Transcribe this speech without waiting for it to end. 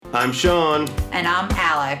I'm Sean. And I'm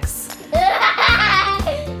Alex.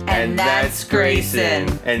 And that's Grayson.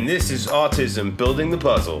 And this is Autism Building the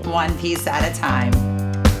Puzzle. One piece at a time.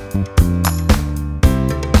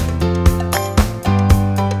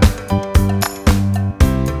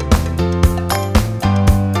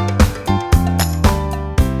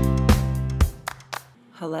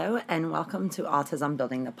 Hello and welcome to Autism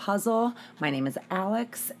Building the Puzzle. My name is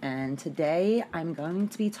Alex, and today I'm going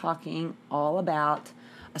to be talking all about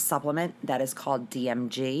a supplement that is called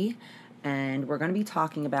DMG, and we're going to be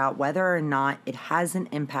talking about whether or not it has an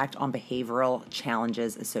impact on behavioral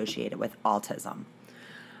challenges associated with autism.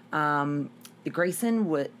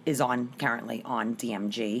 Grayson is currently on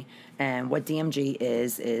DMG, and what DMG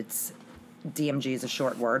is, DMG is a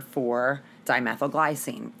short word for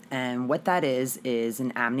dimethylglycine, and what that is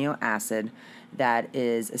an amino acid that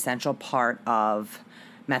is essential part of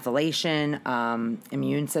methylation,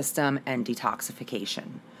 immune system, and detoxification.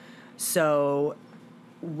 So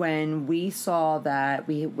when we saw that,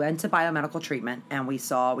 we went to biomedical treatment and we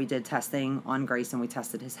did testing on Grayson. We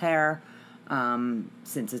tested his hair,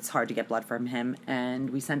 since it's hard to get blood from him, and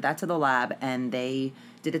we sent that to the lab, and they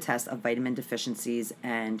did a test of vitamin deficiencies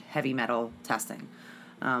and heavy metal testing.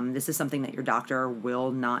 This is something that your doctor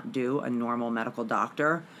will not do, a normal medical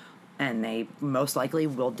doctor, and they most likely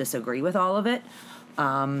will disagree with all of it.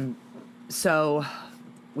 So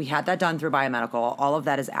we had that done through biomedical. All of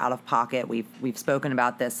that is out of pocket. We've spoken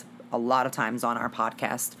about this a lot of times on our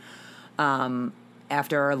podcast.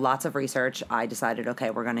 After lots of research, I decided, okay,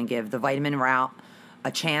 we're going to give the vitamin route a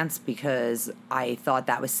chance because I thought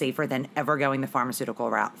that was safer than ever going the pharmaceutical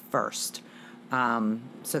route first. So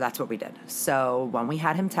that's what we did. So when we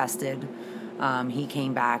had him tested, he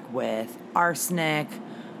came back with arsenic,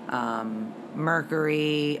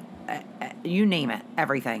 mercury, you name it,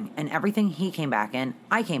 everything. And everything he came back in,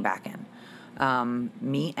 I came back in.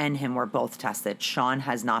 Me and him were both tested. Sean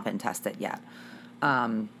has not been tested yet.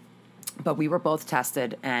 But we were both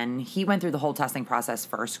tested, and he went through the whole testing process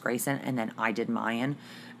first, Grayson, and then I did mine.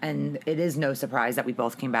 And it is no surprise that we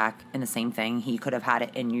both came back in the same thing. He could have had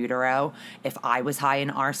it in utero. If I was high in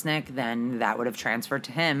arsenic, then that would have transferred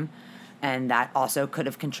to him, and that also could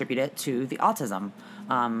have contributed to the autism.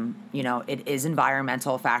 It is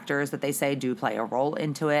environmental factors that they say do play a role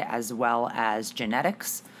into it, as well as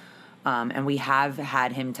genetics. And we have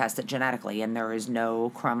had him tested genetically, and there is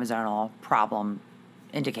no chromosomal problem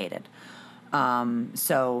indicated.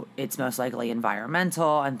 So it's most likely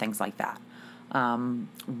environmental and things like that.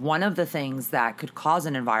 One of the things that could cause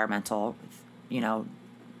an environmental,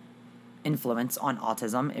 influence on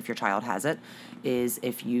autism, if your child has it, is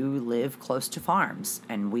if you live close to farms,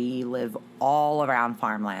 and we live all around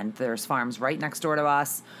farmland. There's farms right next door to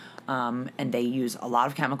us, and they use a lot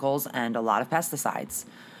of chemicals and a lot of pesticides.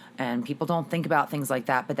 And people don't think about things like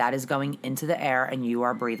that, but that is going into the air, and you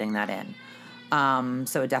are breathing that in.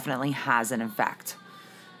 So it definitely has an effect.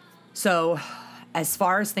 So as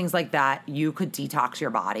far as things like that, you could detox your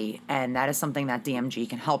body, and that is something that DMG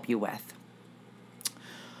can help you with.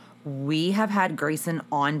 We have had Grayson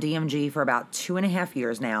on DMG for about 2.5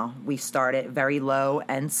 years now. We started very low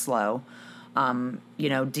and slow.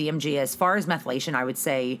 DMG, as far as methylation, I would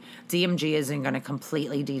say DMG isn't going to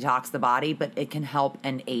completely detox the body, but it can help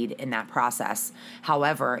and aid in that process.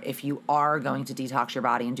 However, if you are going to detox your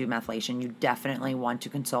body and do methylation, you definitely want to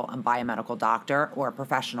consult a biomedical doctor or a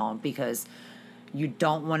professional, because you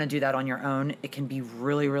don't want to do that on your own. It can be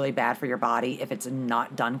really, really bad for your body if it's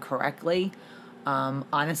not done correctly.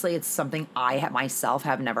 Honestly, it's something I myself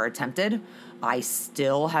have never attempted. I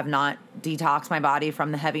still have not detoxed my body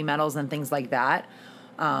from the heavy metals and things like that,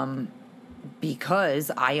 because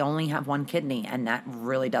I only have one kidney, and that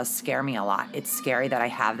really does scare me a lot. It's scary that I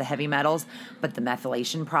have the heavy metals, but the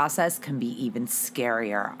methylation process can be even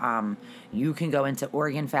scarier. You can go into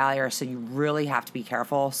organ failure, so you really have to be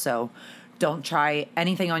careful. So don't try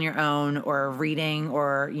anything on your own or reading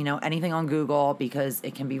or, anything on Google, because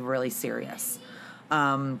it can be really serious.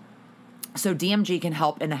 So DMG can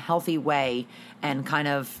help in a healthy way and kind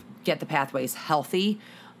of get the pathways healthy.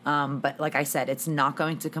 But like I said, it's not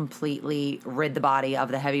going to completely rid the body of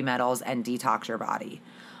the heavy metals and detox your body.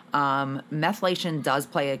 Methylation does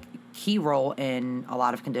play a key role in a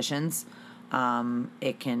lot of conditions.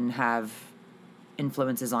 It can have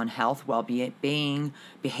influences on health, well-being,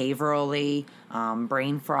 behaviorally,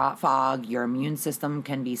 brain fog. Your immune system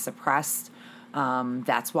can be suppressed.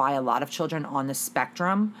 That's why a lot of children on the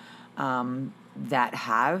spectrum that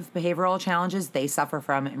have behavioral challenges, they suffer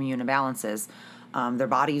from immune imbalances. Their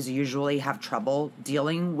bodies usually have trouble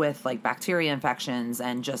dealing with like bacteria infections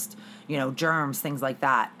and just, germs, things like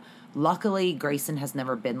that. Luckily, Grayson has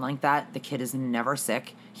never been like that. The kid is never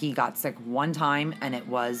sick. He got sick one time, and it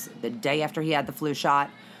was the day after he had the flu shot.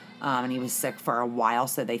 And he was sick for a while,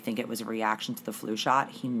 so they think it was a reaction to the flu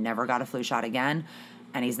shot. He never got a flu shot again,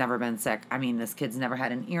 and he's never been sick. I mean, this kid's never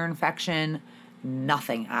had an ear infection,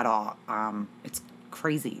 nothing at all. It's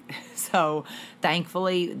crazy. So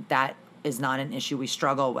thankfully, that is not an issue we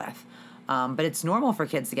struggle with. But it's normal for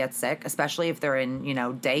kids to get sick, especially if they're in,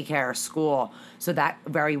 daycare, school. So that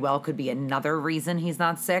very well could be another reason he's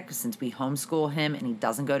not sick, since we homeschool him and he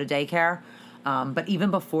doesn't go to daycare. But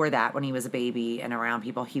even before that, when he was a baby and around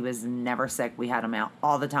people, he was never sick. We had him out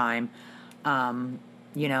all the time.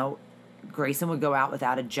 Grayson would go out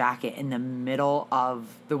without a jacket in the middle of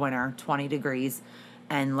the winter, 20 degrees.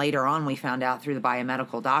 And later on, we found out through the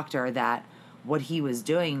biomedical doctor that what he was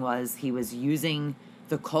doing was he was using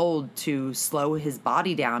the cold to slow his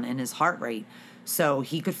body down and his heart rate. So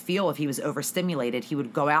he could feel if he was overstimulated. He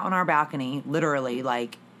would go out on our balcony, literally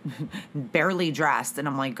like barely dressed. And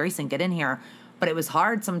I'm like, Grayson, get in here. But it was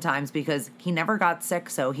hard sometimes because he never got sick.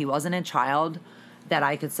 So he wasn't a child that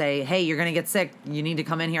I could say, hey, you're going to get sick. You need to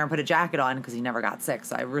come in here and put a jacket on, because he never got sick.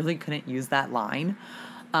 So I really couldn't use that line.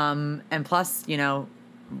 And plus,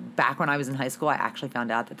 back when I was in high school, I actually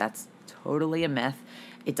found out that that's totally a myth.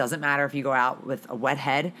 It doesn't matter if you go out with a wet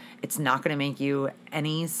head. It's not going to make you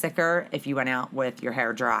any sicker if you went out with your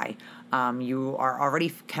hair dry. You are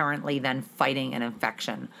already currently then fighting an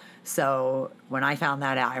infection. So when I found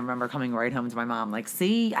that out, I remember coming right home to my mom, like,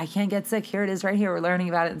 see, I can't get sick. Here it is right here. We're learning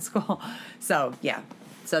about it in school. So, yeah.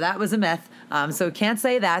 So that was a myth. So can't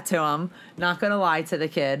say that to him. Not going to lie to the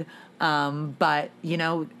kid. But,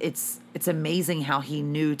 it's amazing how he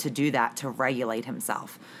knew to do that to regulate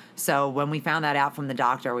himself. So when we found that out from the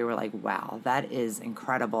doctor, we were like, wow, that is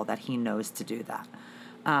incredible that he knows to do that.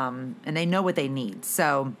 And they know what they need.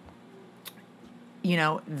 So,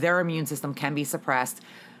 their immune system can be suppressed,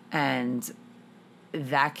 and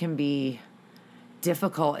that can be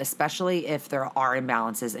difficult, especially if there are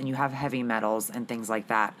imbalances and you have heavy metals and things like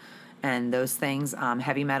that. And those things,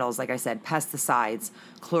 heavy metals, like I said, pesticides,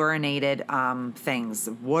 chlorinated things,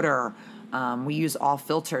 water. We use all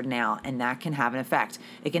filtered now, and that can have an effect.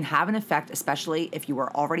 It can have an effect, especially if you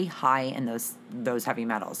are already high in those heavy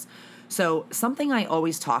metals. So something I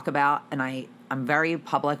always talk about, and I'm very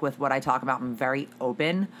public with what I talk about. I'm very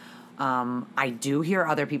open. I do hear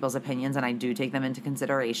other people's opinions, and I do take them into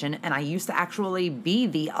consideration. And I used to actually be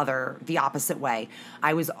the opposite way.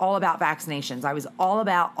 I was all about vaccinations. I was all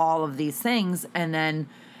about all of these things. And then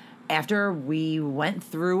after we went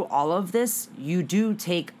through all of this, you do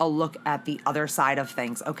take a look at the other side of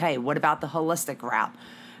things. Okay, what about the holistic route?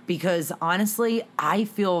 Because honestly, I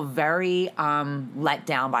feel very let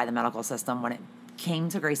down by the medical system when it came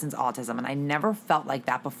to Grayson's autism. And I never felt like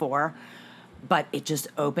that before. But it just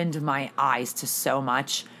opened my eyes to so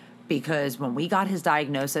much, because when we got his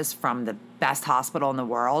diagnosis from the best hospital in the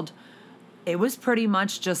world, it was pretty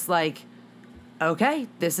much just like, okay,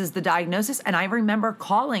 this is the diagnosis. And I remember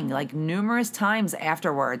calling like numerous times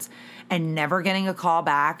afterwards and never getting a call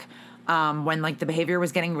back when like the behavior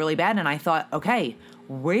was getting really bad. And I thought, okay,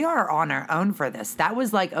 we are on our own for this. That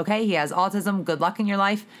was like, okay, he has autism. Good luck in your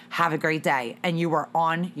life. Have a great day. And you were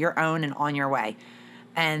on your own and on your way.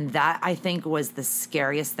 And that, I think, was the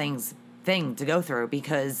scariest thing to go through,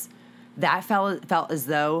 because that felt as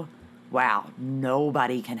though, wow,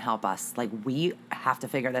 nobody can help us. Like, we have to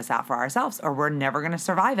figure this out for ourselves, or we're never going to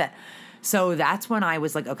survive it. So that's when I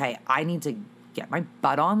was like, okay, I need to get my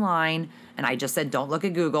butt online. And I just said, don't look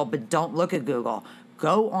at Google, but don't look at Google.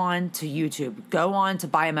 Go on to YouTube, go on to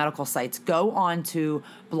biomedical sites, go on to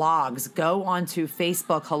blogs, go on to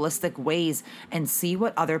Facebook, Holistic Ways, and see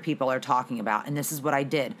what other people are talking about. And this is what I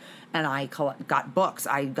did. And I got books.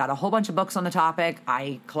 I got a whole bunch of books on the topic.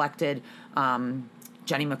 I collected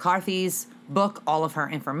Jenny McCarthy's book, all of her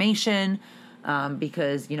information,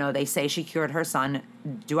 because, they say she cured her son.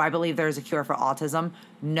 Do I believe there's a cure for autism?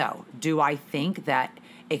 No. Do I think that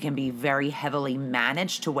it can be very heavily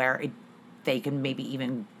managed to where they can maybe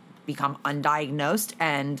even become undiagnosed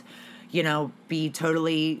and, be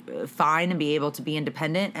totally fine and be able to be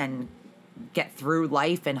independent and get through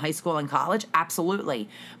life in high school and college? Absolutely.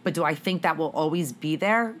 But do I think that will always be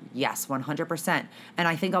there? Yes, 100%. And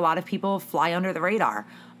I think a lot of people fly under the radar.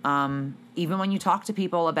 Even when you talk to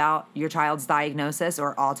people about your child's diagnosis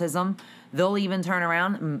or autism, they'll even turn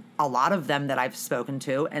around, a lot of them that I've spoken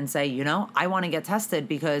to, and say, I want to get tested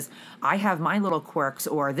because I have my little quirks,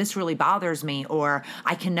 or this really bothers me, or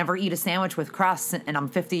I can never eat a sandwich with crust and I'm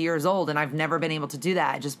 50 years old and I've never been able to do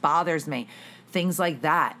that. It just bothers me. Things like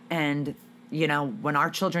that. And when our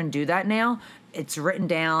children do that now, it's written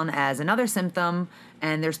down as another symptom,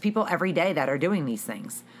 and there's people every day that are doing these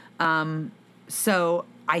things. So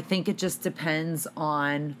I think it just depends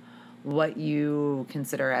on what you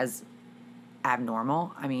consider as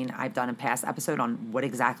abnormal. I mean, I've done a past episode on what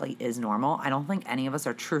exactly is normal. I don't think any of us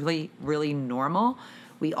are truly, really normal.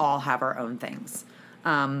 We all have our own things.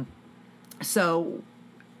 So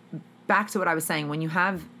back to what I was saying, when you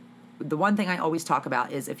have, the one thing I always talk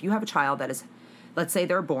about is if you have a child that is, let's say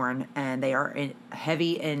they're born and they are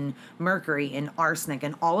heavy in mercury and arsenic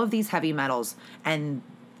and all of these heavy metals, and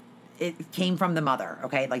it came from the mother,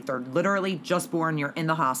 okay? Like they're literally just born, you're in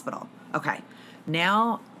the hospital. Okay.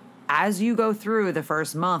 Now, as you go through the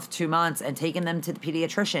first month, 2 months, and taking them to the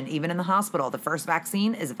pediatrician, even in the hospital, the first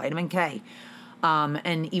vaccine is vitamin K.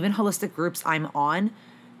 And even holistic groups I'm on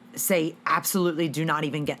say absolutely do not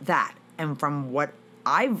even get that. And from what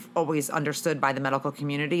I've always understood by the medical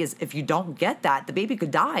community is if you don't get that, the baby could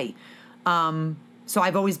die. So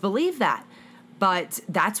I've always believed that. But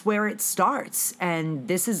that's where it starts. And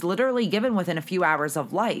this is literally given within a few hours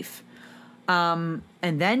of life. And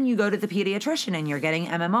then you go to the pediatrician and you're getting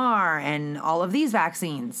MMR and all of these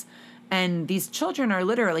vaccines. And these children are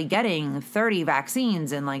literally getting 30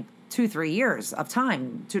 vaccines in like 2-3 years of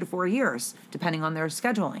time, 2 to 4 years, depending on their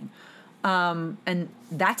scheduling. And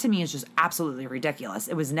that to me is just absolutely ridiculous.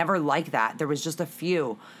 It was never like that. There was just a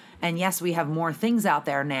few. And yes, we have more things out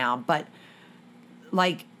there now, but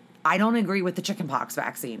like, I don't agree with the chickenpox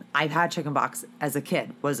vaccine. I've had chickenpox as a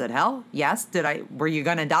kid. Was it hell? Yes. Were you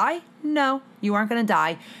going to die? No, you aren't going to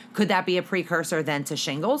die. Could that be a precursor then to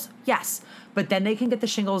shingles? Yes. But then they can get the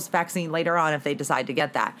shingles vaccine later on if they decide to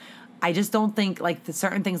get that. I just don't think like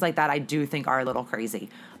certain things like that I do think are a little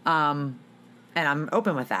crazy. And I'm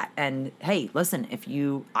open with that. And hey, listen,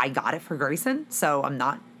 I got it for Grayson, so I'm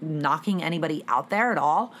not knocking anybody out there at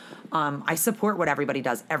all. I support what everybody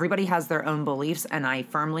does. Everybody has their own beliefs, and I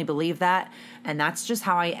firmly believe that. And that's just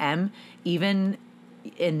how I am. Even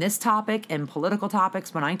in this topic and political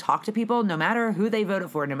topics, when I talk to people, no matter who they voted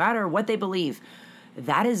for, no matter what they believe,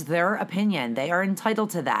 that is their opinion. They are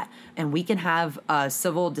entitled to that. And we can have a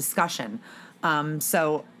civil discussion.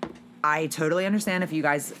 So I totally understand if you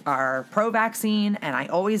guys are pro-vaccine, and I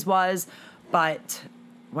always was, but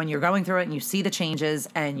when you're going through it and you see the changes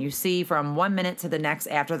and you see from 1 minute to the next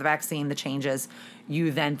after the vaccine the changes, you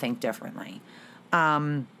then think differently.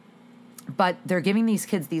 But they're giving these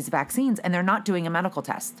kids these vaccines and they're not doing a medical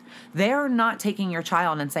test. They're not taking your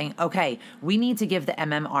child and saying, okay, we need to give the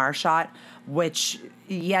MMR shot, which,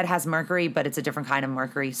 yeah, it has mercury, but it's a different kind of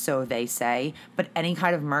mercury, so they say. But any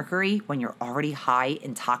kind of mercury, when you're already high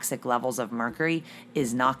in toxic levels of mercury,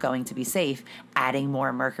 is not going to be safe, adding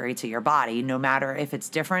more mercury to your body, no matter if it's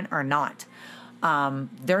different or not.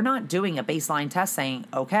 They're not doing a baseline test saying,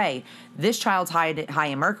 okay, this child's high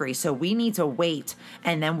in mercury, so we need to wait,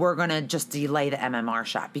 and then we're going to just delay the MMR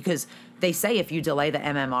shot. Because they say if you delay the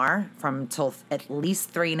MMR from till at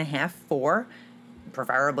least 3.5, 4,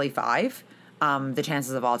 preferably 5, the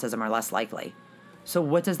chances of autism are less likely. So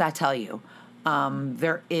what does that tell you?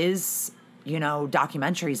 There is,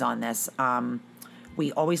 documentaries on this.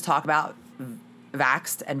 We always talk about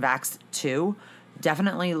Vaxxed and Vaxxed 2.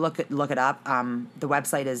 Definitely look it up. The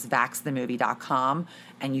website is vaxthemovie.com,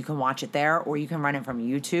 and you can watch it there, or you can run it from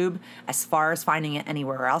YouTube. As far as finding it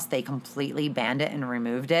anywhere else, they completely banned it and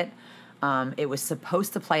removed it. It was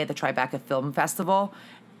supposed to play at the Tribeca Film Festival,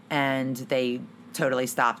 and they totally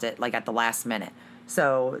stopped it, like at the last minute.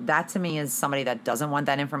 So that to me is somebody that doesn't want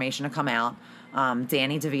that information to come out.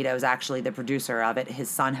 Danny DeVito is actually the producer of it.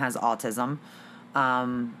 His son has autism.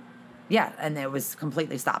 Yeah, and it was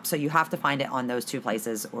completely stopped. So you have to find it on those two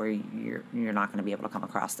places, or you're not going to be able to come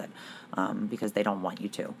across it because they don't want you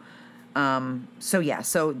to.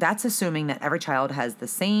 So that's assuming that every child has the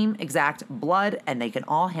same exact blood and they can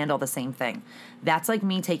all handle the same thing. That's like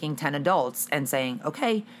me taking 10 adults and saying,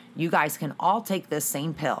 okay, you guys can all take this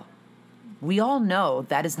same pill. We all know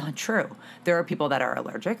that is not true. There are people that are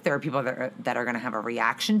allergic. There are people that are going to have a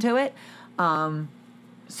reaction to it.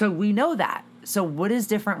 So we know that. So what is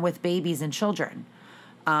different with babies and children?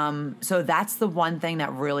 So that's the one thing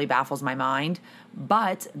that really baffles my mind.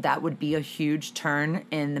 But that would be a huge turn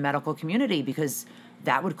in the medical community because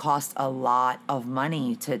that would cost a lot of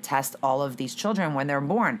money to test all of these children when they're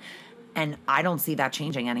born. And I don't see that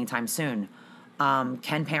changing anytime soon.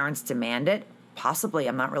 Can parents demand it? Possibly.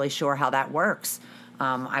 I'm not really sure how that works.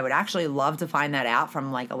 I would actually love to find that out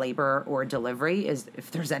from like a labor or delivery.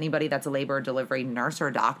 If there's anybody that's a labor or delivery nurse or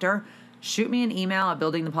a doctor, shoot me an email at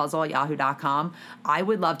buildingthepuzzle@yahoo.com. I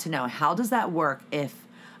would love to know, how does that work if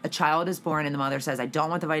A child is born and the mother says, I don't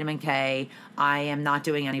want the vitamin K. I am not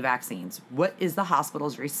doing any vaccines. What is the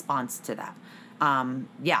hospital's response to that?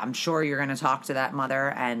 I'm sure you're going to talk to that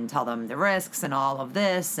mother and tell them the risks and all of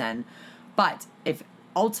this. But if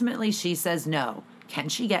ultimately she says no, can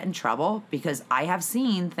she get in trouble? Because I have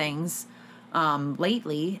seen things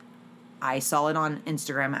lately. I saw it on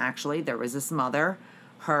Instagram, actually. There was this mother.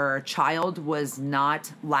 Her child was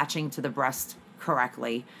not latching to the breast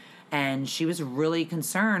correctly. And she was really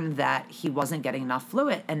concerned that he wasn't getting enough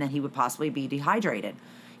fluid and that he would possibly be dehydrated.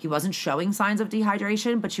 He wasn't showing signs of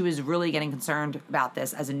dehydration, but she was really getting concerned about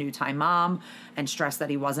this as a new-time mom and stressed that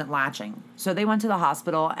he wasn't latching. So they went to the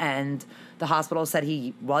hospital, and the hospital said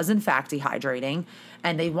he was, in fact, dehydrating,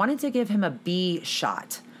 and they wanted to give him a B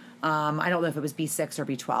shot. I don't know if it was B6 or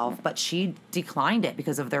B12, but she declined it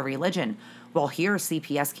because of their religion. Well, here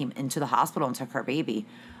CPS came into the hospital and took her baby.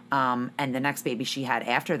 And the next baby she had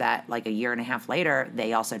after that, like a year and a half later,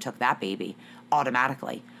 they also took that baby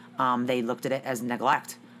automatically. They looked at it as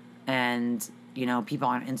neglect. And, people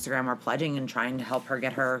on Instagram are pledging and trying to help her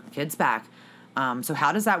get her kids back. So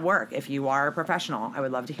how does that work? If you are a professional, I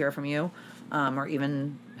would love to hear from you. Or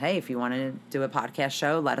even, hey, if you want to do a podcast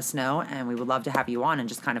show, let us know. And we would love to have you on and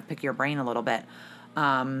just kind of pick your brain a little bit.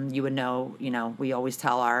 You would know, we always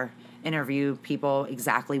tell our interview people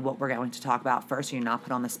exactly what we're going to talk about first, so you're not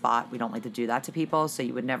put on the spot. We don't like to do that to people, so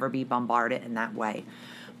you would never be bombarded in that way.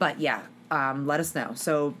 But let us know.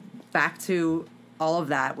 So back to all of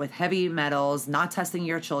that with heavy metals, not testing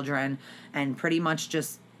your children, and pretty much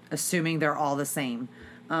just assuming they're all the same.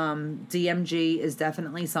 DMG is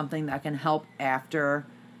definitely something that can help after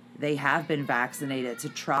they have been vaccinated to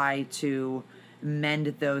try to mend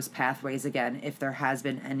those pathways again if there has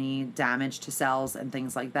been any damage to cells and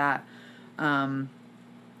things like that.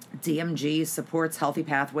 DMG supports healthy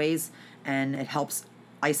pathways and it helps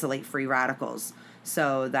isolate free radicals.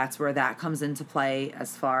 So that's where that comes into play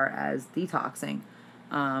as far as detoxing.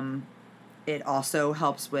 It also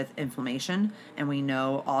helps with inflammation, and we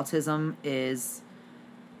know autism is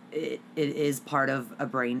part of a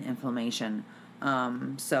brain inflammation.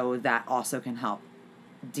 So that also can help.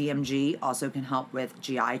 DMG also can help with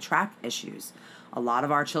GI tract issues. A lot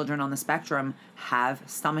of our children on the spectrum have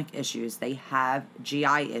stomach issues. They have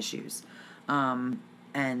GI issues.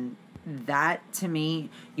 And that, to me,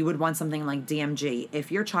 you would want something like DMG.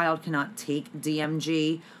 If your child cannot take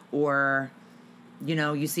DMG, or,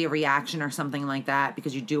 you see a reaction or something like that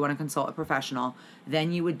because you do want to consult a professional,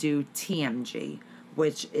 then you would do TMG,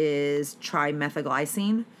 which is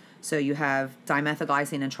trimethylglycine. So you have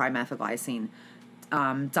dimethylglycine and trimethylglycine.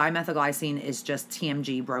 Dimethylglycine is just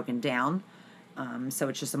TMG broken down. So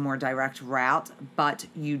it's just a more direct route, but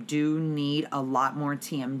you do need a lot more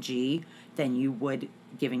TMG than you would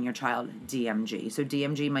giving your child DMG. So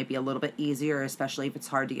DMG might be a little bit easier, especially if it's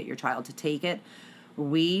hard to get your child to take it.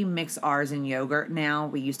 We mix ours in yogurt now.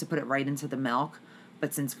 We used to put it right into the milk,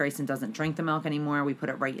 but since Grayson doesn't drink the milk anymore, we put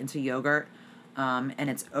it right into yogurt. And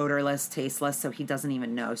it's odorless, tasteless, so he doesn't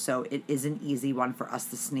even know. So it is an easy one for us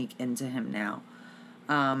to sneak into him now.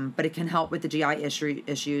 But it can help with the GI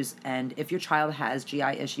issues. And if your child has GI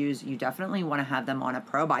issues, you definitely want to have them on a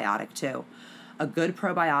probiotic too. A good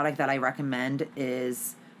probiotic that I recommend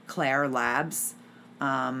is Claire Labs.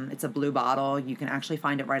 It's a blue bottle. You can actually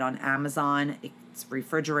find it right on Amazon. It's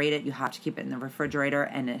refrigerated. You have to keep it in the refrigerator,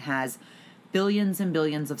 and it has billions and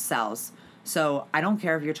billions of cells. So I don't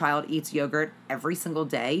care if your child eats yogurt every single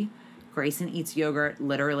day. Grayson eats yogurt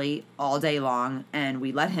literally all day long, and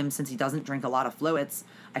we let him, since he doesn't drink a lot of fluids,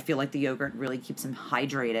 I feel like the yogurt really keeps him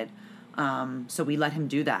hydrated. So we let him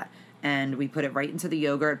do that, and we put it right into the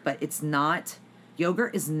yogurt, but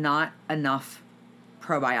yogurt is not enough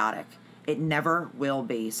probiotic. It never will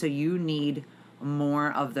be. So you need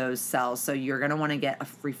more of those cells. So you're going to want to get a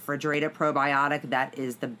refrigerated probiotic. That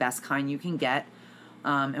is the best kind you can get.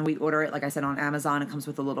 And we order it, like I said, on Amazon. It comes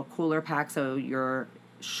with a little cooler pack, so you're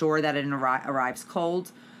sure that it arrives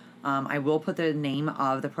cold. I will put the name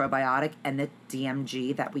of the probiotic and the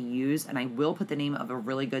DMG that we use, and I will put the name of a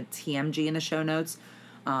really good TMG in the show notes.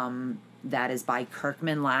 That is by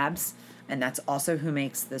Kirkman Labs, and that's also who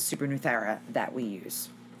makes the Super Nuthera that we use.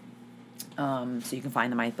 So you can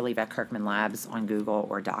find them, I believe, at Kirkman Labs on Google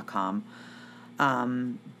or .com.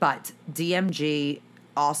 But DMG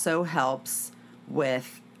also helps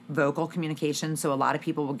with vocal communication. So a lot of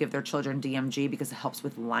people will give their children DMG because it helps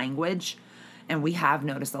with language. And we have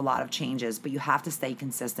noticed a lot of changes, but you have to stay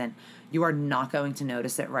consistent. You are not going to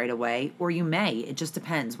notice it right away, or you may. It just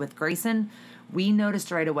depends. With Grayson, we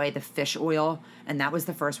noticed right away the fish oil, and that was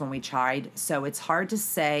the first one we tried. So it's hard to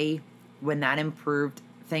say when that improved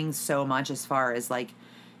things so much as far as like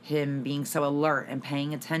him being so alert and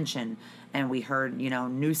paying attention, and we heard,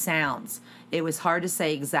 new sounds. It was hard to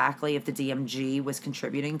say exactly if the DMG was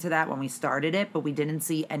contributing to that when we started it, but we didn't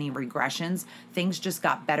see any regressions. Things just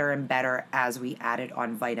got better and better as we added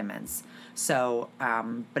on vitamins. So,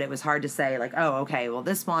 but it was hard to say, like, oh, okay, well,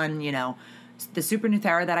 this one, the Super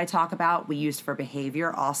Nuthera that I talk about, we used for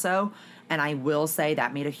behavior also. And I will say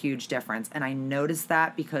that made a huge difference. And I noticed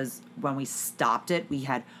that because when we stopped it, we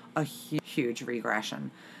had a huge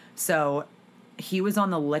regression. So he was on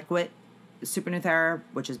the liquid Super Nuthera,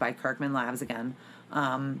 which is by Kirkman Labs again.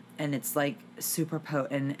 And it's like super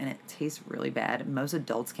potent and it tastes really bad. Most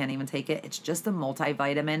adults can't even take it. It's just a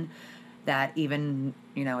multivitamin that even,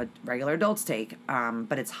 regular adults take.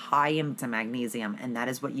 But it's high into magnesium, and that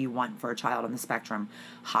is what you want for a child on the spectrum.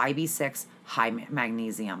 High B6, high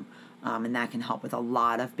magnesium. And that can help with a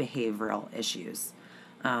lot of behavioral issues.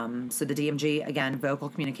 So the DMG, again, vocal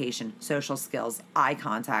communication, social skills, eye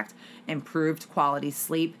contact, improved quality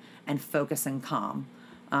sleep, and focus and calm.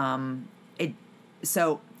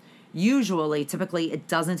 Typically, it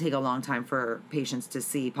doesn't take a long time for patients to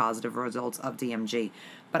see positive results of DMG.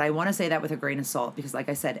 But I want to say that with a grain of salt because, like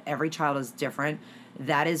I said, every child is different.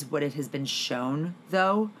 That is what it has been shown,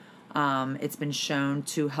 though. It's been shown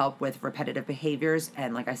to help with repetitive behaviors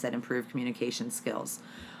and, like I said, improve communication skills.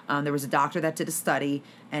 There was a doctor that did a study,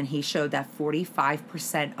 and he showed that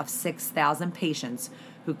 45% of 6,000 patients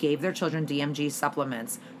who gave their children DMG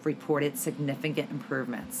supplements reported significant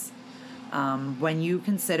improvements. When you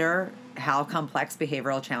consider how complex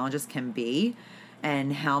behavioral challenges can be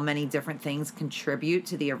and how many different things contribute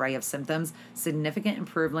to the array of symptoms, significant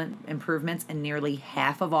improvements in nearly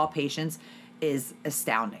half of all patients is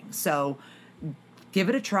astounding. So give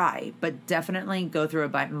it a try, but definitely go through a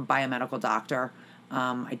biomedical doctor.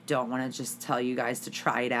 I don't want to just tell you guys to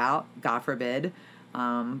try it out, God forbid.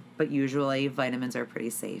 But usually vitamins are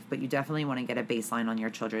pretty safe, but you definitely want to get a baseline on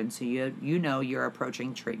your children so you're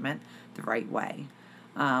approaching treatment the right way.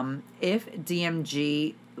 If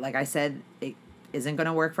DMG, like I said, it isn't going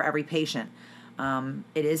to work for every patient.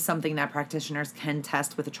 It is something that practitioners can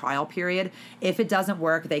test with a trial period. If it doesn't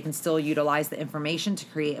work, they can still utilize the information to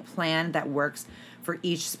create a plan that works for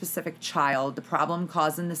each specific child. The problem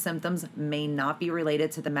causing the symptoms may not be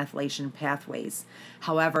related to the methylation pathways.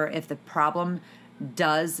 However, if the problem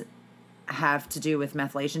does have to do with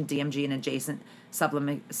methylation, DMG and adjacent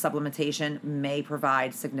supplementation may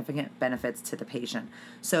provide significant benefits to the patient.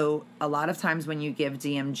 So a lot of times when you give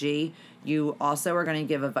DMG, you also are going to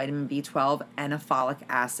give a vitamin B12 and a folic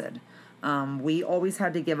acid. We always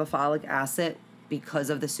had to give a folic acid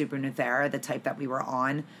because of the Super Nuthera, the type that we were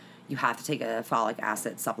on. You have to take a folic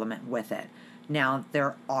acid supplement with it. Now,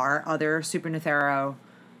 there are other Super Nuthera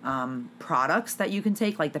products that you can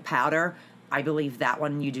take, like the powder. I believe that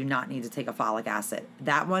one you do not need to take a folic acid.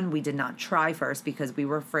 That one we did not try first because we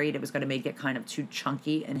were afraid it was going to make it kind of too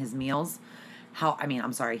chunky in his meals.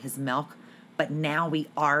 His milk. But now we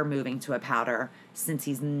are moving to a powder since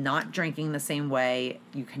he's not drinking the same way.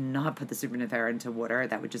 You cannot put the Super Nuthera into water.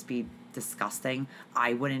 That would just be disgusting.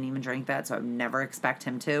 I wouldn't even drink that, so I would never expect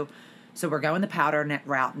him to. So we're going the powder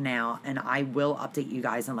route now, and I will update you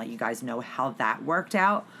guys and let you guys know how that worked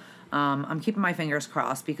out. I'm keeping my fingers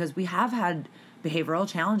crossed because we have had behavioral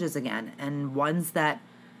challenges again, and ones that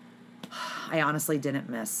I honestly didn't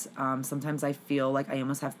miss. Sometimes I feel like I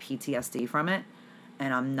almost have PTSD from it,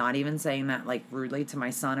 and I'm not even saying that like rudely to my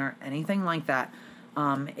son or anything like that.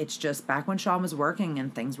 It's just back when Sean was working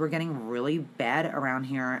and things were getting really bad around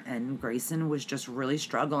here, and Grayson was just really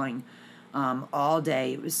struggling all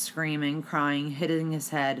day. It was screaming, crying, hitting his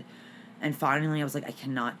head. And finally, I was like, I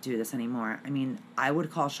cannot do this anymore. I mean, I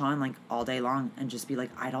would call Sean like all day long and just be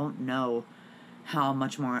like, I don't know how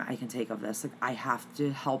much more I can take of this. Like, I have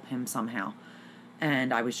to help him somehow.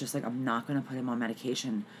 And I was just like, I'm not going to put him on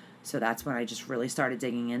medication. So that's when I just really started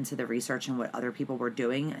digging into the research and what other people were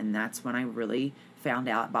doing. And that's when I really found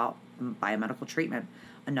out about biomedical treatment.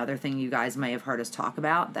 Another thing you guys may have heard us talk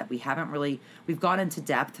about that we've gone into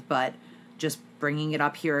depth, but just bringing it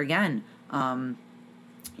up here again.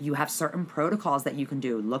 You have certain protocols that you can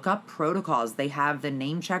do. Look up protocols. They have the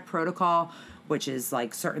name check protocol, which is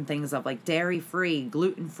like certain things of like dairy-free,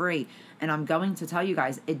 gluten-free. And I'm going to tell you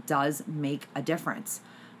guys, it does make a difference.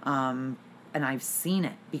 And I've seen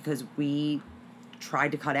it because we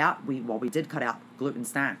tried to cut out, we did cut out gluten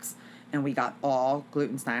snacks. And we got all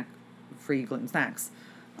free gluten snacks.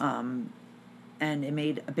 And it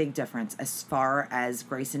made a big difference as far as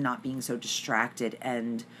Grayson not being so distracted,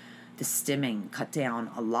 and the stimming cut down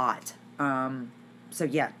a lot. So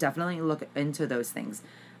yeah, definitely look into those things.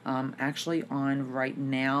 actually on right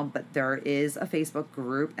now, but there is a Facebook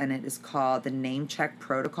group and it is called the Name Check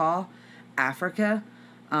Protocol Africa.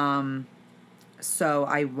 So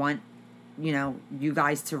I want, you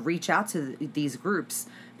guys to reach out to these groups,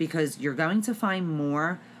 because you're going to find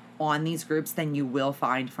more on these groups than you will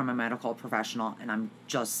find from a medical professional. And I'm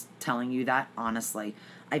just telling you that honestly.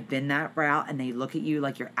 I've been that route and they look at you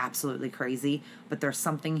like you're absolutely crazy, but there's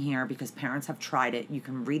something here because parents have tried it. You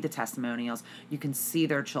can read the testimonials. You can see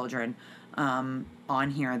their children on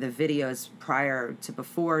here, the videos prior to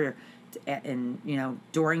before and,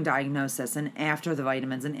 during diagnosis and after the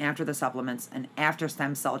vitamins and after the supplements and after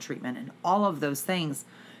stem cell treatment, and all of those things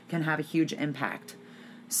can have a huge impact.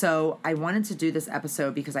 So I wanted to do this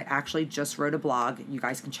episode because I actually just wrote a blog. You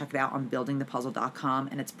guys can check it out on buildingthepuzzle.com,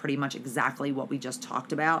 and it's pretty much exactly what we just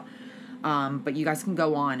talked about. But you guys can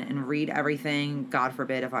go on and read everything. God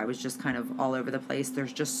forbid if I was just kind of all over the place.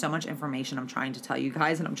 There's just so much information I'm trying to tell you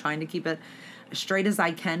guys, and I'm trying to keep it as straight as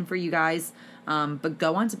I can for you guys. But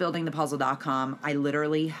go on to buildingthepuzzle.com. I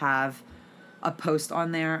literally have a post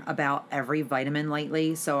on there about every vitamin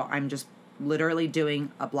lately. So I'm just literally doing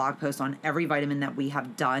a blog post on every vitamin that we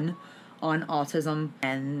have done on autism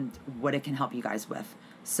and what it can help you guys with.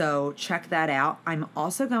 So check that out. I'm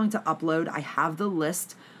also going to upload, I have the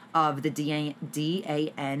list of the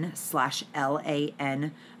DAN/LAN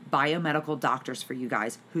biomedical doctors for you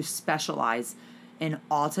guys who specialize in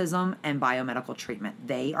autism and biomedical treatment.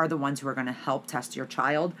 They are the ones who are going to help test your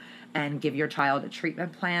child and give your child a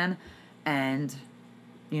treatment plan and,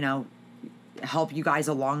 help you guys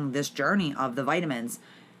along this journey of the vitamins.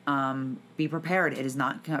 Be prepared. It is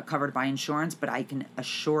not covered by insurance, but I can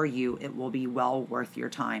assure you it will be well worth your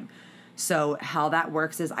time. So how that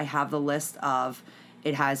works is I have the list of,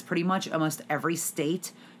 it has pretty much almost every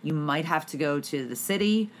state. You might have to go to the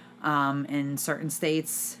city in certain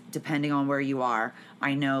states, depending on where you are.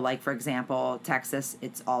 I know, like, for example, Texas,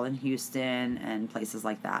 it's all in Houston and places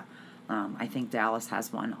like that. I think Dallas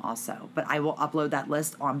has one also. But I will upload that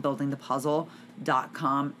list on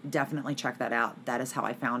buildingthepuzzle.com. Definitely check that out. That is how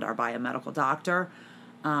I found our biomedical doctor.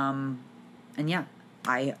 And yeah,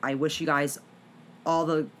 I wish you guys all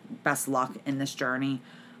the best luck in this journey.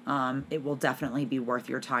 It will definitely be worth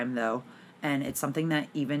your time, though. And it's something that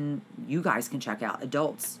even you guys can check out.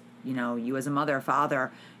 Adults, you as a mother,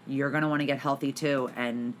 father, you're going to want to get healthy too.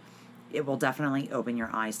 And it will definitely open your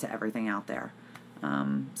eyes to everything out there.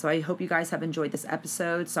 So I hope you guys have enjoyed this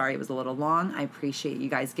episode. Sorry it was a little long. I appreciate you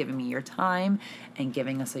guys giving me your time and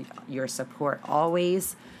giving us your support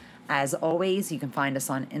always. As always, you can find us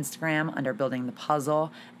on Instagram under Building the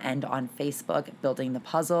Puzzle and on Facebook, Building the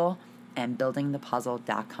Puzzle and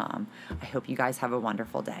buildingthepuzzle.com. I hope you guys have a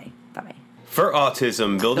wonderful day. Bye-bye. For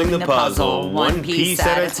Autism, Building the Puzzle, one piece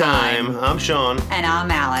at a time. I'm Sean. And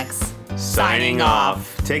I'm Alex. Signing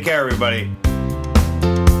off. Take care, everybody.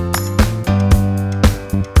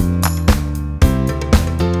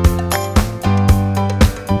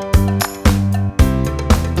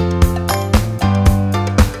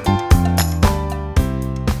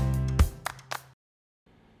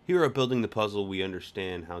 Here at Building the Puzzle, we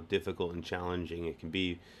understand how difficult and challenging it can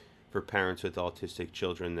be for parents with autistic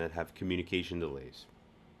children that have communication delays.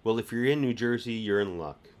 Well, if you're in New Jersey, you're in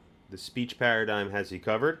luck. The Speech Paradigm has you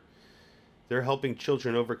covered. They're helping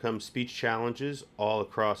children overcome speech challenges all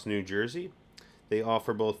across New Jersey. They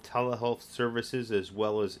offer both telehealth services as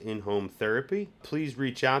well as in-home therapy. Please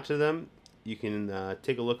reach out to them. You can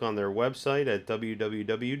take a look on their website at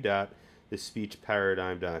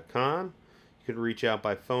www.thespeechparadigm.com. You can reach out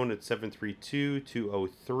by phone at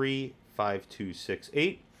 732-203-5268.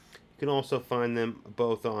 You can also find them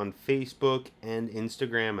both on Facebook and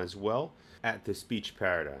Instagram as well at The Speech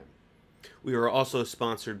Paradigm. We are also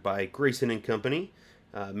sponsored by Grayson & Company,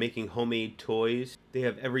 making homemade toys. They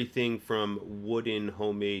have everything from wooden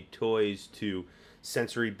homemade toys to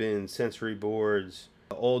sensory bins, sensory boards,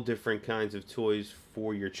 all different kinds of toys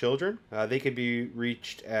for your children. They can be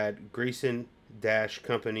reached at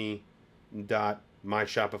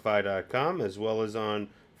grayson-company.myshopify.com, as well as on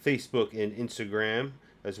Facebook and Instagram,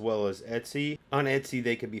 as well as Etsy. On Etsy,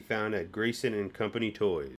 they can be found at Grayson & Company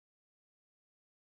Toys.